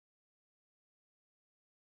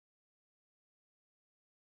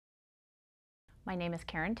My name is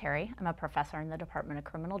Karen Terry. I'm a professor in the Department of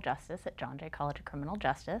Criminal Justice at John Jay College of Criminal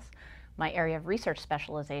Justice. My area of research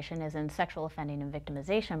specialization is in sexual offending and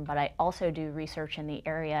victimization, but I also do research in the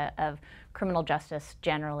area of criminal justice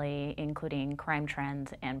generally, including crime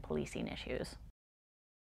trends and policing issues.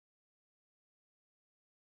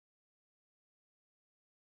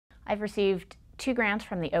 I've received 2 grants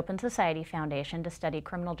from the Open Society Foundation to study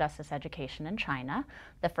criminal justice education in China.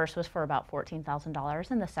 The first was for about $14,000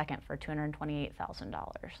 and the second for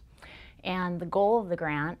 $228,000. And the goal of the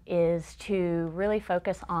grant is to really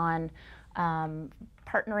focus on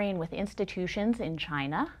partnering with institutions in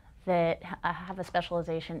China that have a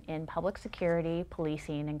specialization in public security,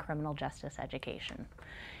 policing, and criminal justice education.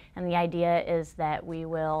 And the idea is that we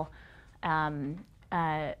will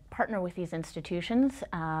partner with these institutions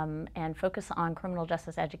and focus on criminal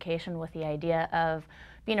justice education with the idea of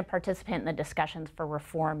being a participant in the discussions for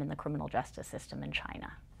reform in the criminal justice system in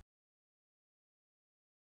China.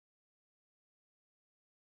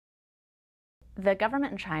 The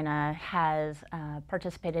government in China has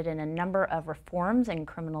participated in a number of reforms in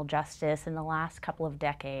criminal justice in the last couple of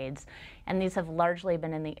decades, and these have largely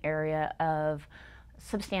been in the area of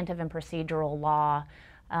substantive and procedural law,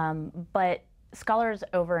 but scholars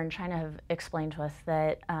over in China have explained to us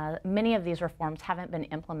that many of these reforms haven't been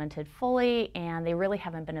implemented fully and they really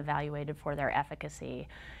haven't been evaluated for their efficacy.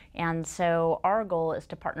 And so our goal is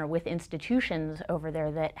to partner with institutions over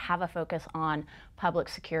there that have a focus on public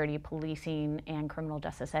security, policing, and criminal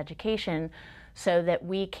justice education so that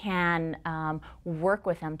we can work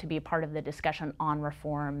with them to be part of the discussion on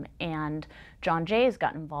reform. And John Jay has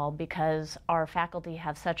gotten involved because our faculty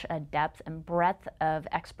have such a depth and breadth of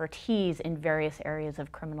expertise in various areas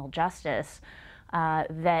of criminal justice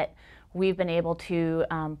that we've been able to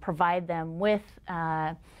provide them with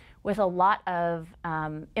a lot of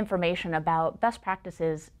information about best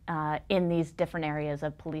practices in these different areas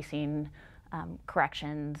of policing,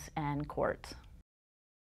 corrections, and courts.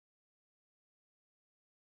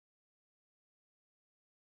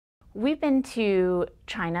 We've been to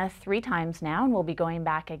China 3 times now, and we'll be going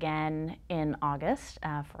back again in August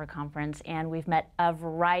for a conference. And we've met a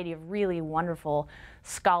variety of really wonderful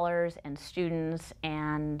scholars and students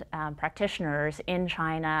and practitioners in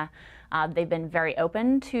China. They've been very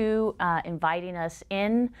open to inviting us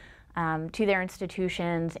in to their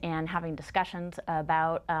institutions and having discussions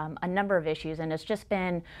about a number of issues. And it's just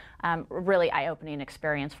been a really eye-opening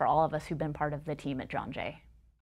experience for all of us who've been part of the team at John Jay.